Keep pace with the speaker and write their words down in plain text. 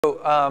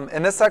So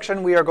in this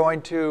section, we are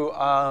going to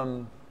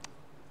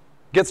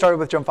get started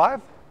with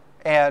gem5.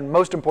 And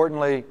most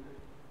importantly,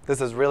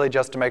 this is really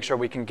just to make sure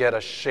we can get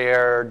a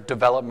shared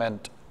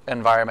development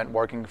environment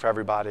working for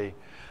everybody.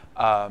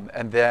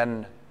 And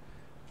then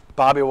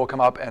Bobby will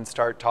come up and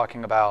start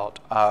talking about,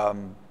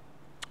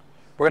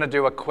 we're going to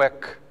do a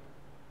quick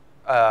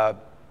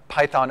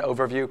Python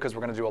overview, because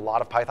we're going to do a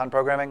lot of Python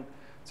programming.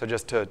 So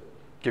just to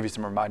give you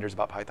some reminders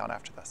about Python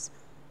after this.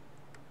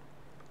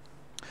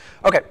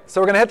 OK, so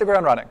we're going to hit the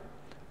ground running.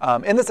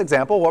 In this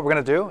example, what we're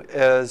going to do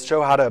is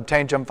show how to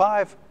obtain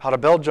gem5, how to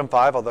build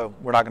gem5, although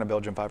we're not going to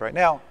build gem5 right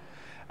now,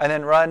 and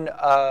then run,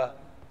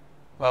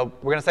 well,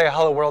 we're going to say a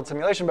hello world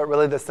simulation, but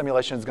really this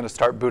simulation is going to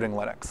start booting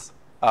Linux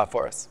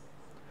for us.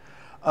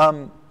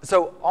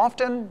 So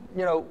often,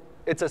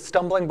 it's a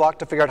stumbling block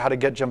to figure out how to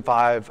get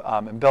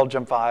gem5 and build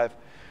gem5.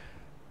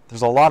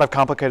 There's a lot of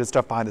complicated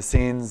stuff behind the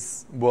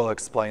scenes. We'll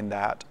explain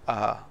that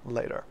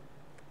later.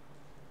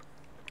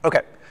 OK.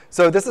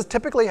 So this is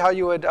typically how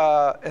you would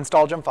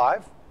install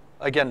gem5.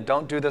 Again,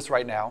 don't do this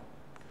right now.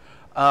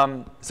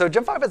 So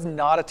gem5 is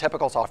not a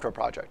typical software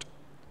project.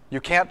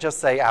 You can't just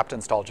say apt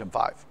install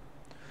gem5.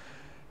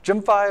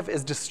 Gem5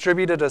 is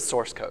distributed as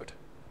source code.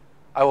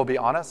 I will be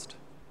honest,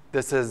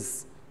 this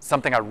is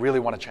something I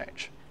really want to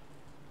change.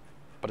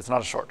 But it's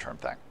not a short-term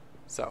thing.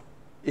 So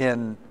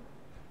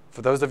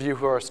for those of you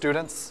who are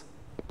students,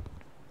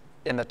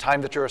 in the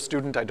time that you're a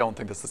student, I don't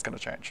think this is going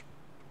to change.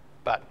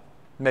 But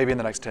maybe in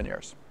the next 10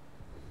 years.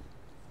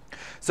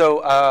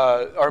 So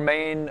our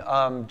main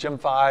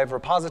gem5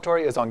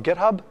 repository is on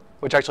GitHub,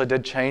 which actually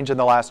did change in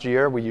the last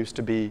year. We used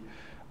to be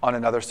on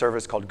another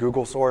service called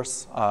Google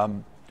Source.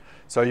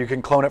 So you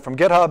can clone it from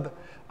GitHub.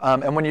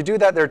 And when you do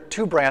that, there are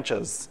two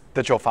branches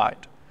that you'll find,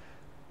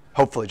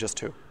 hopefully just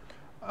two.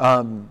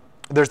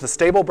 There's the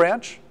stable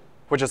branch,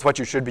 which is what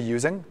you should be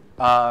using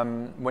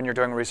when you're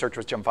doing research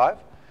with gem5.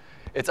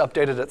 It's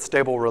updated at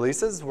stable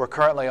releases. We're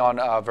currently on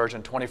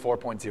version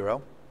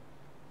 24.0.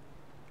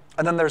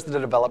 And then there's the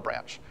develop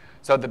branch.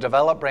 So the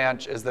develop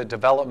branch is the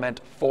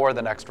development for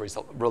the next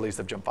release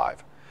of gem5.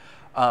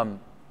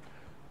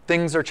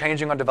 Things are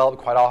changing on develop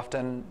quite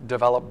often.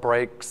 Develop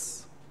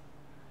breaks.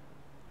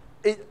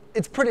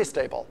 It's pretty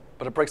stable,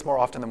 but it breaks more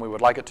often than we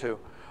would like it to.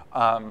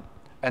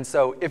 And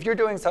so if you're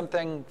doing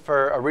something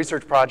for a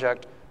research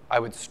project, I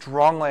would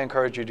strongly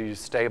encourage you to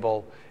use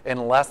stable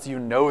unless you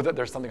know that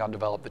there's something on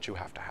develop that you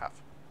have to have.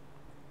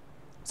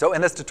 So in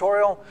this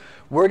tutorial,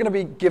 we're going to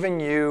be giving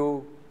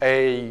you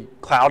a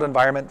cloud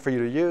environment for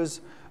you to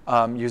use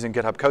using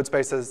GitHub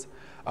Codespaces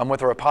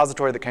with a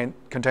repository that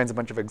contains a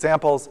bunch of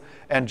examples,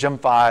 and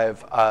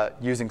gem5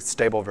 using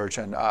stable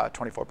version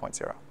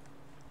 24.0.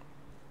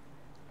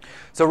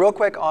 So real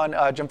quick on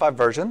gem5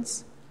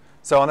 versions.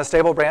 So on the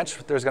stable branch,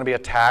 there's going to be a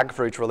tag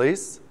for each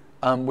release.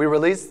 We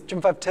release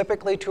gem5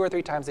 typically 2 or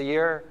 3 times a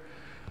year.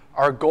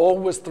 Our goal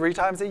was 3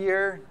 times a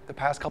year. The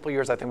past couple of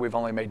years, I think we've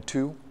only made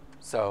 2,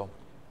 so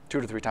 2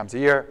 to 3 times a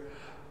year.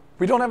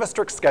 We don't have a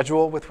strict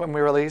schedule with when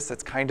we release.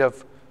 It's kind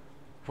of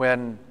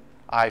when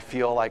I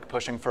feel like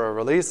pushing for a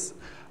release.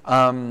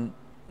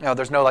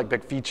 There's no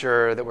big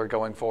feature that we're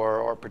going for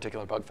or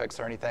particular bug fix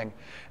or anything.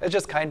 It's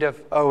just kind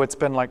of, oh, it's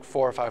been like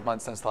 4 or 5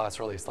 months since the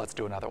last release. Let's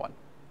do another one.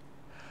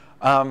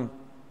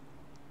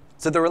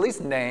 So the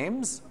release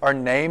names are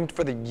named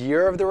for the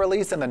year of the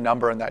release and the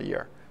number in that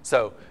year.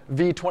 So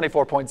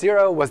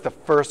v24.0 was the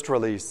first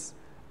release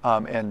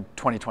in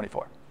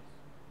 2024.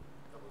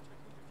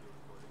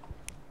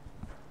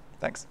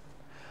 Thanks.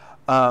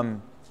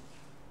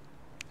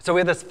 So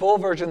we have this full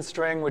version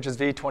string, which is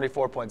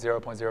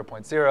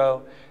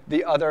v24.0.0.0.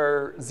 The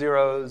other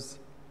zeros,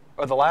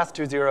 or the last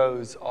 2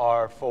 zeros,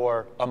 are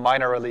for a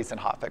minor release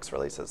and hotfix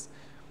releases.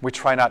 We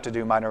try not to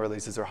do minor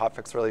releases or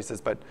hotfix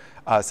releases, but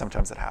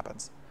sometimes it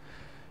happens.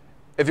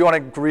 If you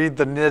want to read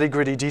the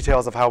nitty-gritty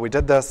details of how we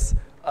did this,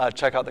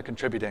 check out the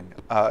contributing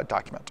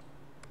document.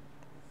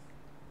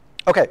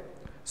 OK,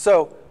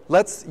 so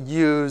let's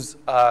use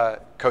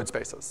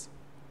Codespaces.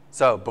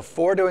 So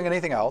before doing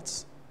anything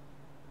else,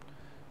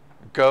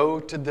 go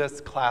to this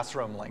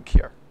classroom link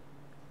here.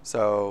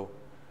 So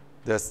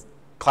this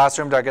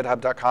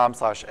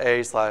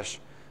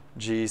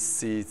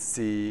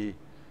classroom.github.com/a/gcc,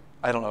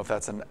 I don't know if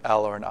that's an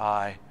L or an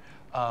I.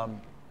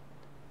 Go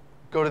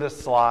to this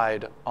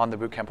slide on the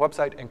bootcamp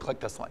website and click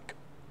this link.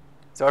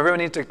 So everyone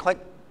needs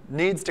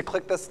to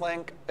click this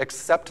link,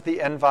 accept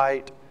the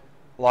invite,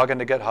 log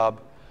into GitHub.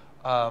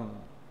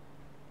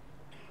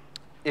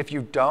 If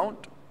you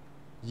don't,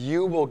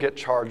 you will get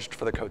charged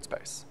for the code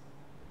space.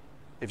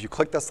 If you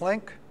click this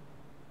link,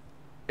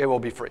 it will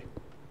be free.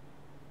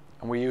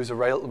 And we use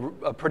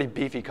a pretty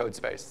beefy code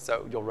space,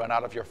 so you'll run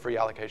out of your free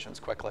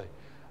allocations quickly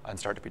and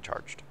start to be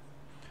charged.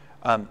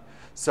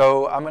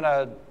 So I'm going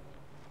to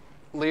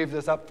leave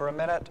this up for a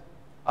minute.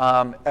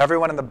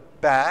 Everyone in the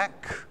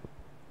back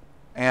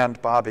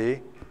and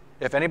Bobby,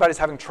 if anybody's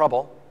having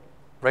trouble,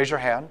 raise your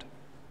hand,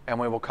 and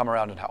we will come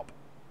around and help.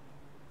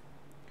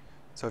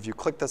 So if you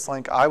click this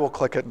link, I will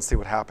click it and see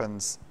what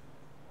happens.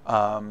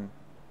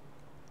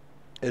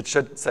 It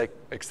should say,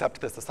 accept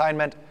this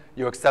assignment.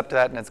 You accept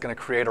that, and it's going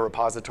to create a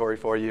repository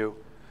for you.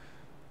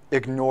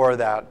 ignore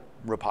that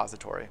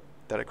repository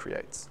that it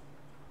creates.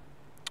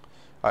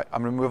 All right,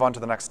 I'm going to move on to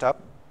the next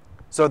step.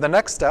 So the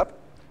next step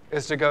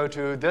is to go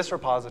to this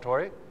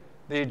repository,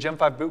 the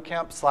gem5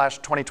 bootcamp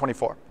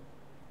 /2024.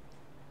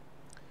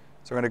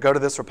 So we're going to go to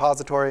this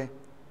repository.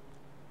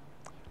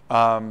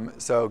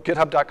 So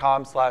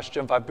github.com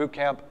 /gem5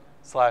 bootcamp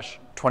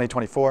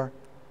 /2024.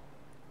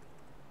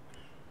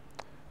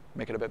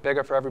 Make it a bit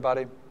bigger for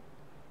everybody.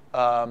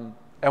 And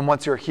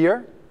once you're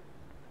here,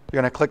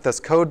 you're going to click this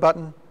code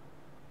button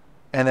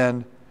and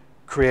then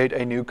create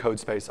a new code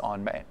space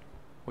on main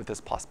with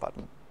this plus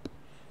button.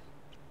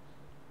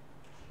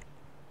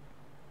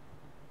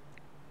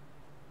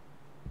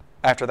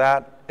 After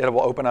that, it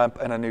will open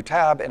up in a new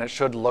tab, and it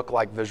should look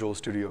like Visual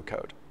Studio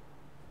Code.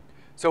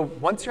 So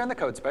once you're in the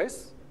code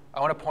space,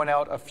 I want to point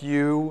out a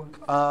few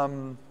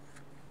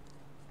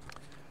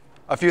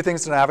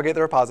things to navigate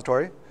the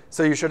repository.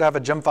 So you should have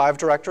a gem5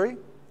 directory,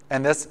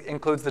 and this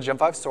includes the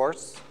gem5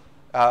 source,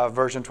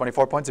 version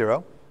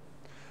 24.0.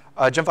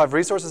 Gem5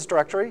 resources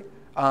directory.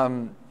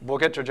 We'll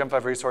get to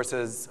gem5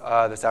 resources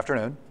this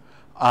afternoon.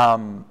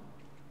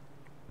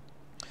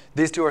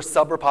 These two are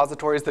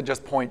sub-repositories that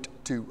just point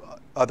to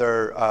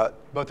other,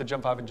 both the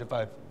gem5 and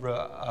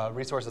gem5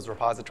 resources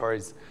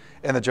repositories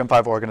in the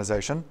gem5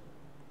 organization.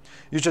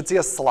 You should see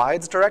a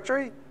slides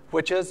directory,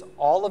 which is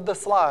all of the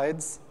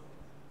slides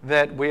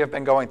that we have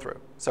been going through.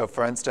 So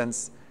for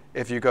instance,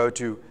 if you go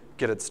to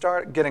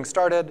getting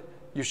started,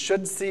 you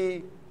should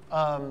see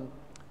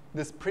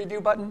this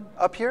preview button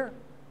up here.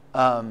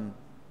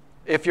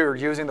 If you're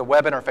using the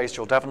web interface,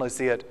 you'll definitely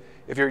see it.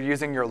 If you're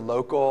using your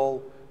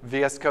local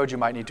VS Code, you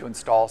might need to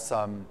install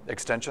some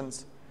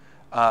extensions.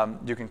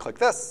 You can click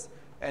this,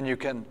 and you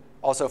can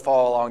also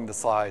follow along the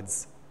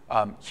slides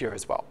here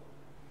as well.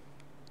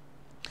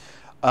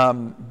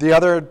 The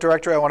other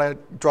directory I want to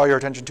draw your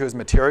attention to is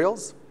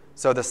materials.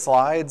 So the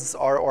slides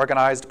are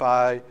organized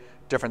by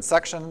different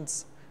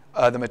sections.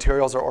 The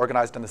materials are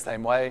organized in the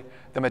same way.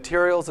 The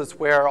materials is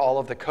where all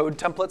of the code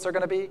templates are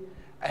going to be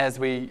as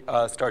we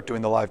start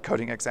doing the live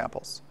coding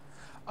examples.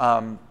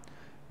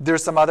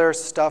 There's some other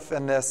stuff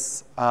in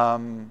this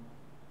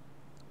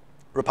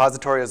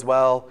repository as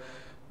well.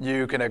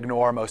 You can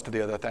ignore most of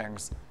the other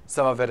things.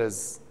 Some of it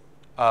is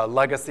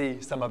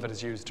legacy. Some of it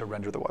is used to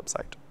render the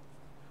website.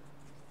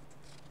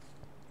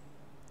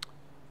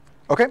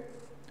 OK,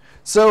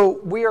 so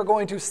we are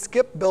going to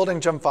skip building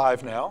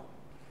gem5 now,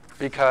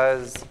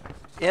 because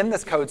in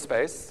this code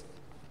space,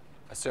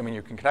 assuming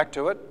you can connect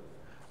to it,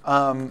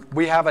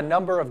 we have a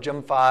number of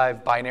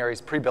gem5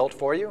 binaries pre-built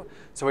for you,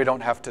 so we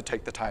don't have to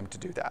take the time to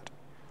do that.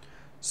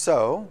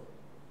 So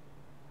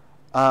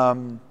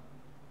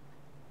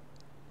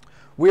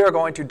we are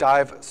going to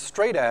dive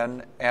straight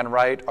in and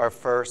write our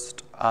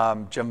first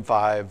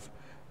gem5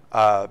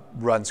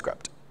 run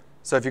script.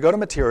 So if you go to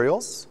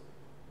materials,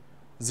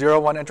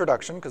 0.1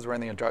 introduction, because we're in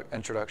the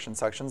introduction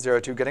section,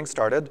 0.2 getting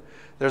started,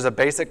 there's a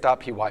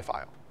basic.py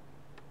file.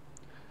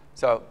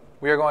 So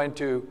we are going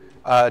to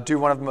do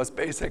one of the most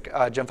basic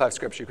gem5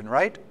 scripts you can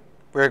write.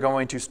 We're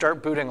going to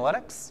start booting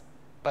Linux.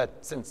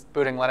 But since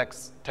booting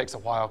Linux takes a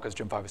while because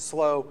gem5 is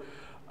slow,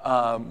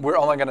 we're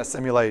only going to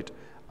simulate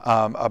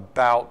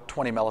about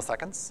 20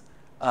 milliseconds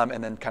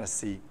and then kind of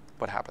see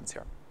what happens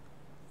here.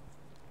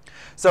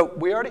 So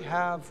we already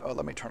have,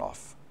 let me turn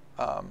off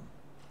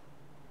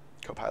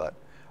Copilot.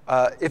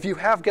 If you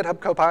have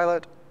GitHub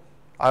Copilot,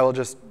 I will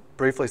just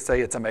briefly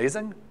say it's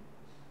amazing.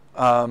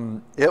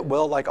 It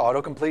will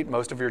autocomplete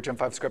most of your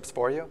gem5 scripts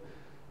for you.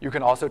 You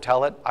can also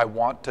tell it, I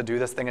want to do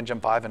this thing in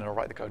gem5, and it'll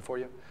write the code for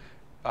you.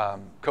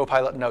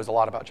 Copilot knows a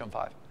lot about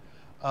gem5.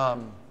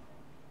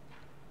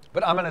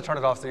 But I'm going to turn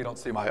it off so you don't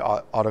see my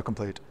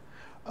autocomplete.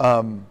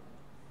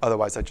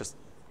 Otherwise, I just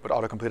would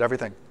autocomplete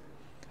everything.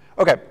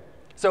 OK,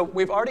 so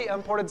we've already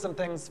imported some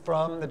things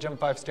from the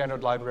gem5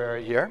 standard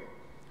library here.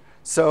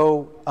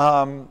 So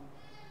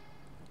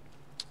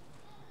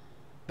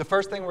the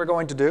first thing we're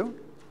going to do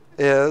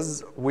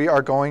is we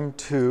are going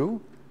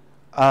to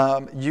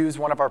use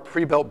one of our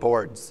pre-built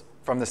boards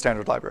from the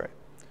standard library.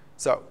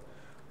 So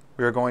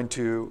we are going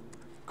to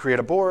create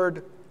a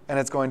board, and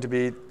it's going to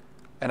be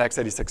an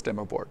x86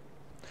 demo board.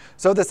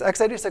 So this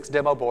x86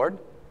 demo board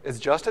is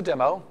just a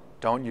demo.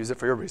 Don't use it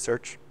for your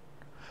research.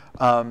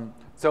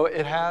 So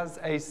it has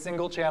a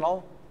single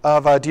channel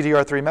of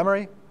DDR3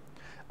 memory.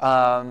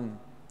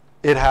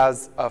 It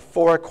has a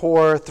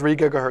 4-core, 3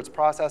 gigahertz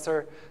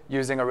processor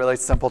using a really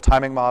simple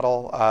timing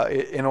model,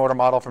 in-order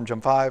model from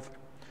gem5.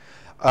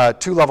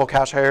 2-level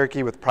cache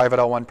hierarchy with private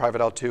L1,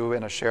 private L2,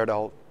 and a shared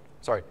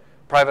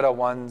private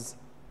L1's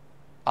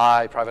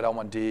I, private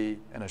L1D,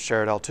 and a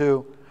shared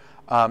L2.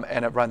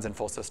 And it runs in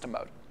full system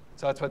mode.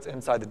 So that's what's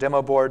inside the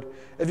demo board.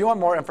 If you want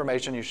more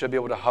information, you should be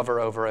able to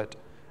hover over it.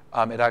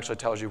 It actually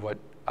tells you what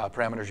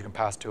parameters you can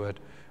pass to it,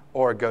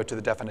 or go to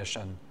the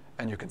definition,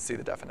 and you can see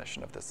the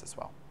definition of this as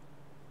well.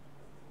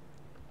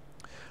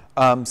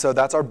 So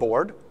that's our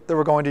board that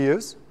we're going to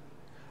use.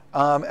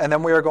 And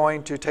then we are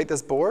going to take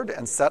this board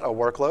and set a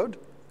workload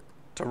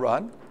to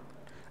run.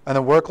 And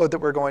the workload that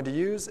we're going to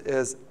use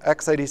is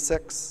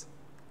x86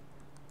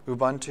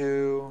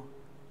 Ubuntu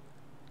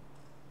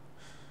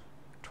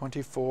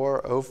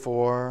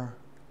 2404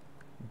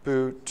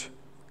 boot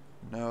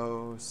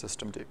no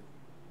systemd.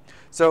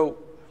 So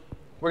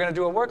we're going to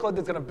do a workload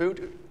that's going to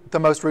boot the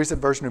most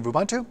recent version of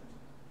Ubuntu.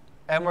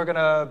 And we're going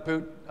to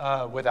boot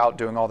without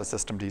doing all the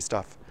systemd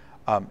stuff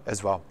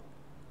as well.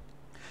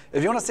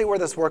 If you want to see where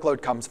this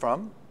workload comes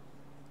from,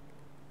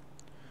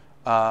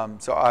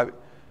 so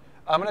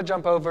I'm going to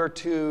jump over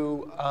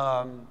to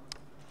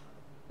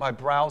my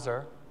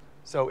browser.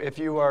 So if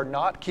you are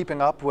not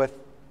keeping up with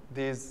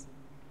these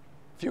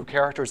few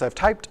characters I've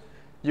typed,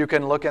 you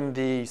can look in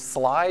the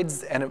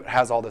slides, and it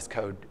has all this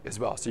code as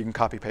well. So you can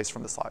copy paste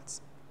from the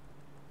slides.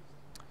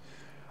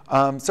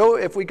 So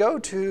if we go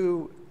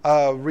to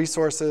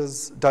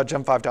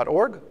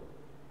resources.gem5.org,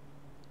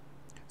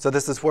 so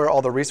this is where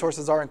all the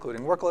resources are,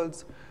 including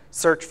workloads.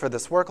 Search for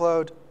this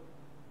workload.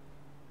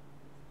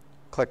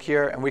 Click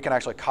here, and we can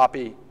actually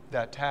copy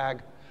that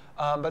tag.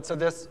 But so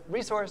this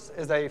resource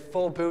is a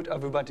full boot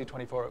of Ubuntu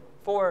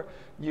 24.04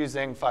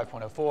 using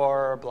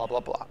 5.04, blah, blah,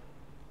 blah.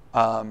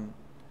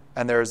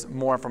 And there's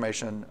more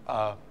information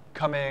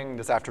coming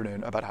this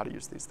afternoon about how to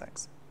use these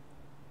things.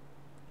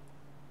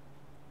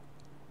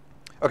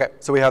 OK,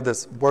 so we have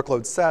this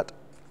workload set.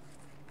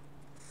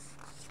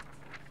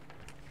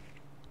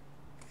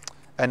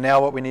 And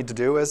now what we need to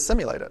do is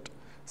simulate it.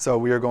 So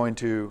we are going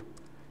to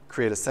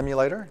create a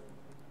simulator.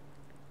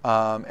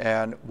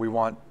 And we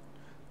want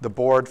the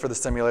board for the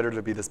simulator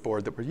to be this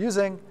board that we're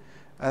using.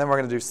 And then we're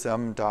going to do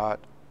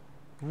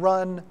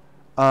sim.run.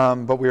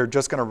 But we are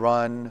just going to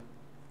run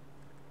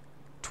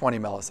 20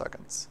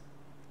 milliseconds.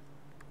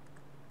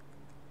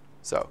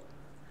 So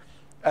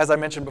as I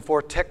mentioned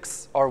before,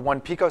 ticks are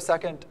 1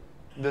 picosecond.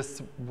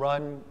 This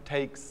run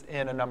takes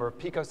in a number of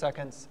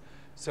picoseconds.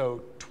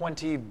 So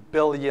 20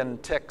 billion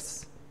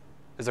ticks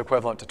is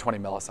equivalent to 20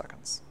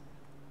 milliseconds.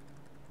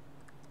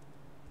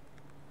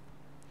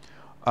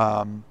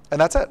 And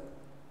that's it.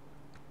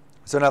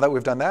 So now that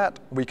we've done that,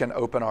 we can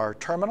open our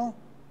terminal.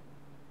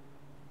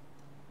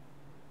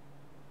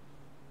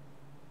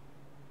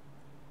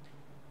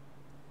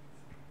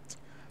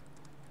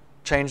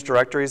 Change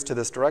directories to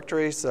this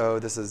directory. So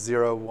this is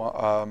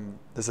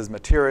this is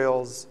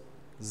materials,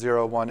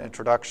 01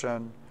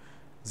 introduction,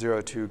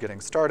 02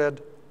 getting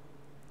started.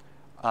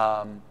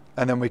 And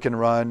then we can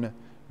run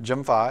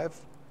gem5.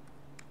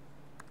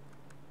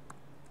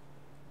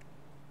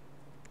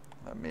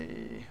 Let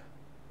me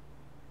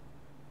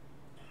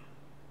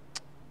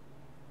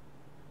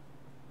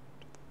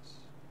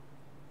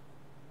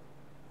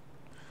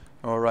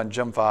we'll run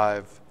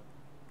gem5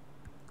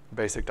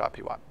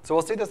 basic.py. So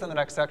we'll see this in the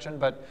next section,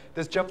 but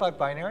this gem5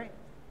 binary,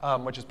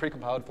 which is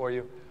precompiled for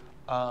you,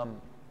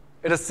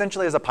 it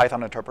essentially is a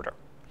Python interpreter.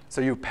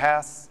 So you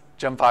pass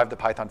gem5 the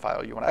Python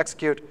file you want to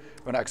execute.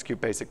 You want to execute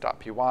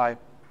basic.py.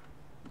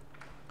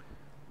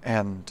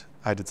 And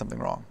I did something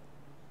wrong.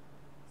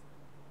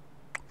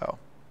 Oh,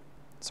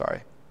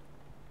 sorry.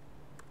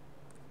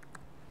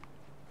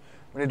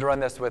 We need to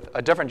run this with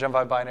a different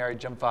gem5 binary,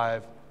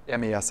 gem5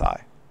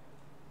 mesi.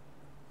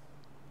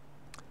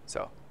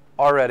 So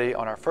already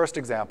on our first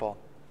example,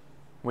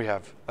 we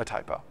have a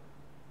typo.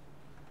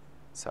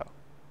 So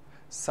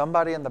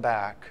somebody in the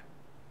back,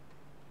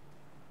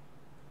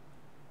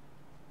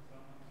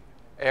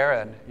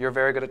 Aaron, you're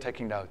very good at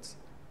taking notes.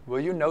 Will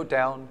you note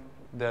down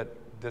that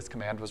this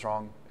command was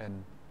wrong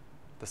in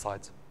the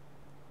slides?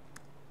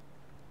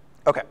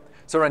 OK,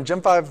 so run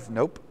gem5,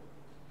 nope.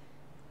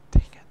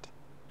 Dang it.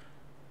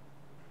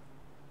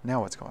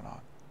 Now what's going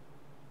on?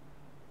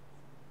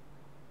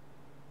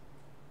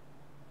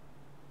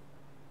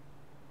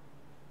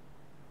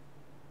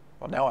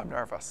 Well, now I'm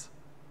nervous.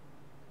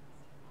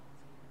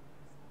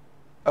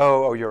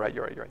 Oh, you're right.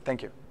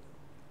 Thank you.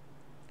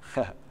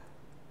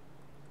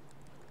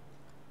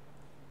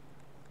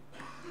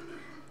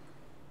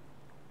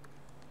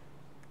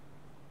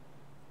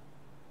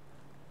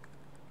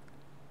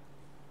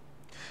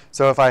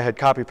 So if I had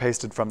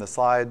copy-pasted from the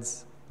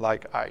slides,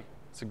 like I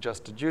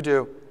suggested you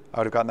do, I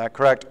would have gotten that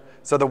correct.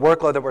 So the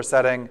workload that we're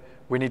setting,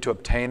 we need to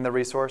obtain the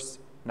resource,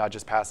 not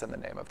just pass in the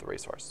name of the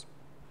resource.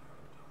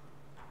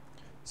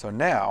 So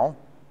now,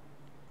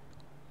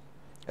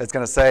 it's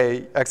going to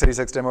say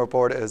x86 demo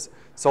board is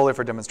solely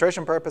for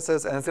demonstration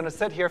purposes. And it's going to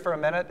sit here for a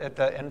minute at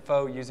the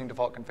info using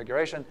default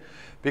configuration,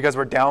 because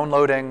we're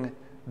downloading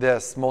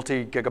this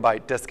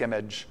multi-gigabyte disk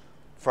image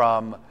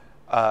from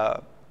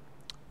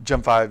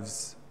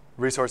gem5's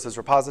resources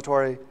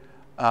repository,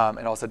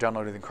 and also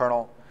downloading the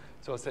kernel.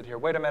 So it'll sit here,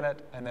 wait a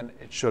minute, and then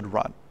it should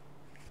run.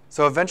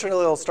 So eventually,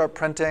 it'll start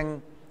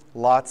printing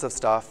lots of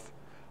stuff.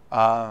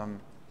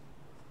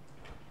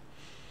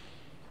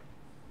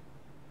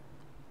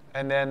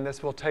 And then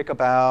this will take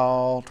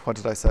about, what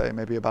did I say,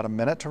 maybe about a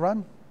minute to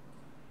run?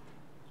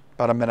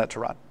 About a minute to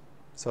run.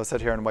 So I'll sit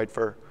here and wait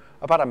for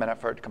about a minute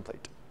for it to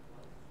complete.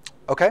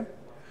 OK,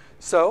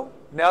 so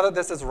now that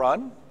this is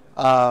run,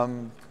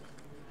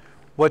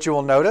 what you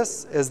will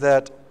notice is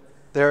that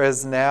there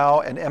is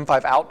now an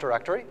M5 out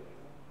directory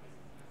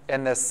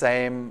in this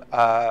same,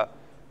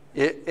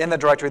 in the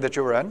directory that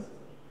you were in.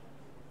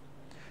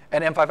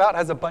 And M5 out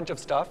has a bunch of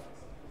stuff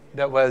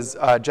that was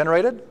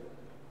generated.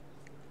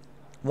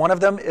 One of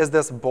them is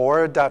this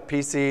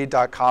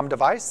board.pc.com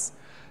device.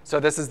 So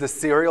this is the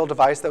serial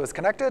device that was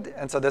connected,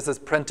 and so this is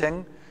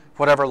printing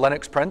whatever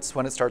Linux prints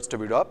when it starts to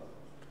boot up.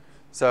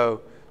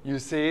 So you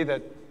see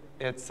that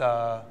it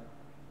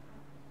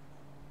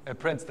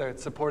prints the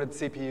supported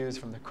CPUs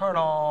from the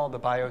kernel, the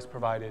BIOS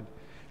provided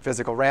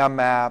physical RAM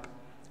map,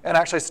 and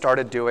actually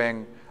started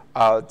doing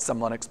some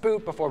Linux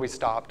boot before we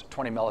stopped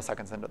 20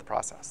 milliseconds into the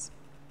process.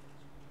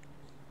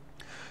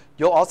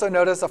 You'll also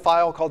notice a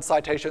file called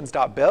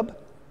citations.bib.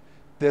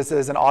 This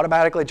is an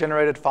automatically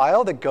generated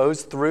file that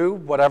goes through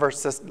whatever,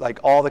 like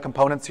all the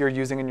components you're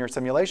using in your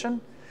simulation,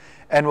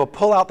 and will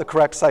pull out the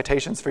correct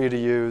citations for you to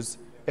use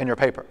in your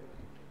paper.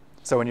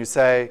 So when you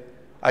say,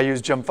 I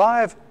use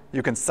gem5,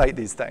 you can cite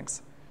these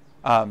things.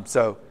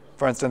 So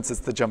for instance,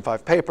 it's the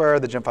gem5 paper,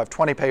 the gem5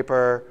 20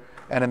 paper,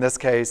 and in this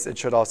case, it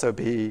should also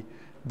be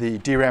the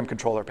DRAM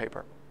controller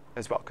paper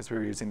as well, because we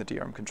were using the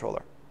DRAM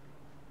controller.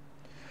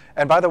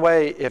 And by the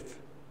way, if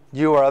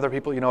you or other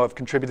people you know have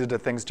contributed to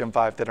things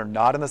gem5 that are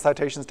not in the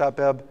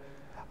citations.bib,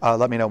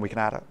 let me know and we can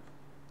add it.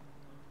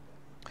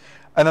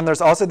 And then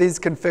there's also these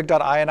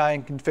config.ini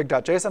and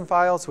config.json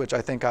files, which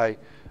I think I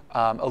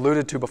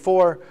alluded to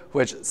before,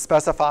 which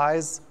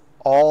specifies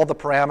all the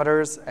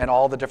parameters and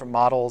all the different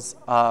models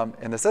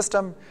in the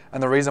system.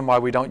 And the reason why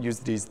we don't use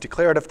these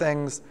declarative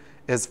things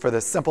is for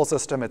this simple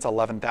system, it's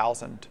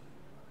 11,000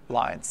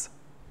 lines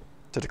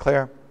to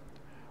declare.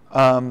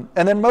 And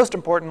then most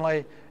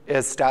importantly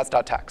is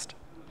stats.txt.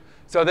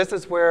 So this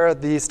is where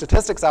the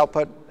statistics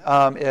output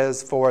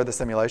is for the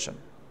simulation.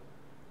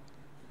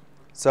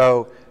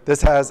 So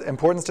this has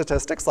important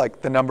statistics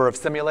like the number of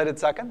simulated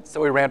seconds. So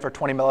we ran for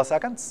 20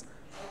 milliseconds.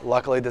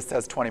 Luckily, this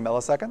says 20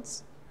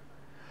 milliseconds.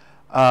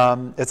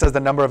 It says the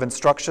number of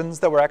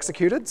instructions that were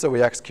executed. So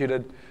we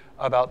executed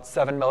about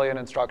 7 million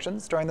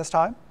instructions during this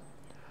time.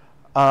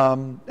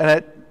 And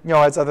it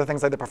has other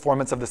things like the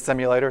performance of the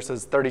simulator. So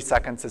 30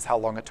 seconds is how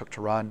long it took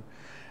to run.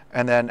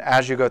 And then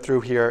as you go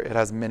through here, it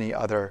has many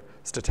other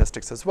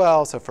statistics as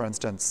well. So for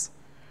instance,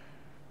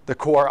 the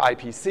core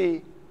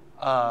IPC.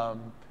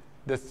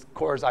 This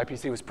core's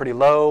IPC was pretty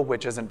low,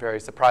 which isn't very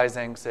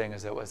surprising, seeing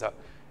as it was an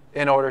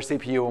in-order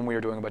CPU when we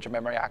were doing a bunch of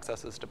memory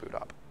accesses to boot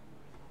up.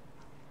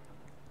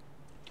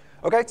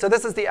 OK, so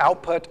this is the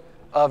output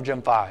of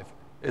gem5,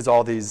 is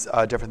all these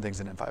different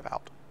things in M5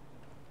 out.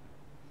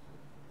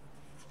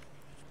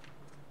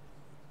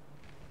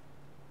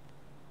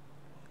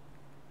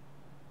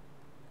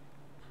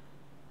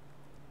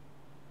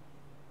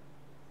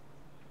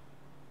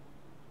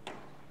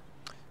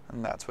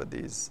 And that's what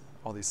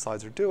all these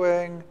slides are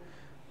doing.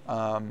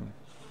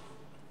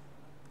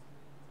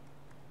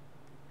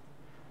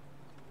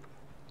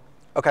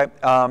 OK,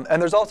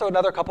 and there's also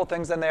another couple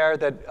things in there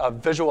that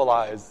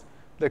visualize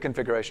the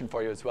configuration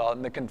for you as well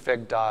in the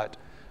config.pdf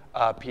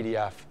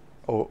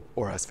or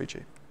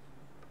SVG.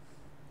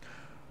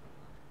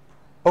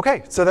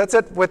 OK, so that's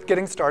it with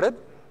getting started.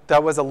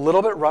 That was a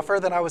little bit rougher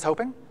than I was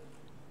hoping,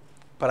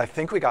 but I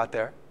think we got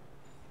there.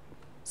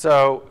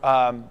 So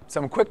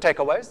some quick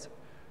takeaways.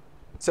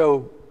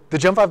 So the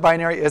gem5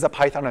 binary is a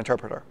Python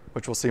interpreter,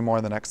 which we'll see more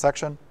in the next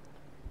section.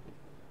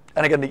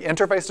 And again, the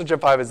interface to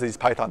gem5 is these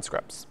Python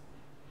scripts.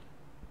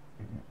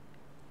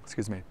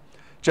 Excuse me.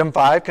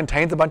 gem5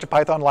 contains a bunch of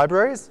Python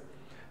libraries.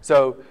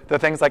 So the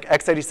things like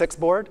x86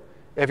 board,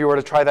 if you were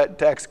to try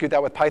to execute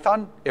that with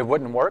Python, it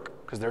wouldn't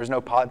work, because there is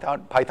no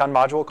Python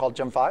module called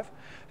gem5.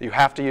 You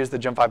have to use the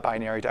gem5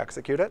 binary to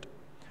execute it.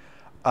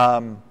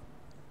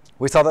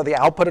 We saw that the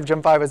output of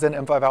gem5 is in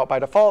M5 out by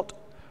default,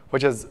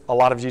 which is a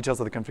lot of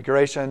details of the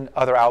configuration,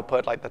 other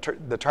output like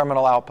the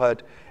terminal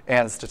output,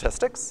 and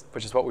statistics,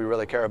 which is what we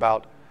really care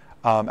about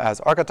as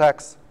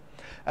architects.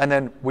 And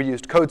then we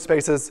used code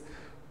spaces.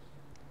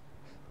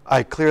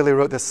 I clearly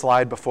wrote this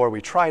slide before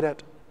we tried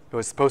it. It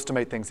was supposed to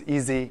make things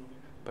easy,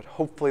 but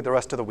hopefully the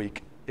rest of the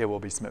week it will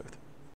be smooth.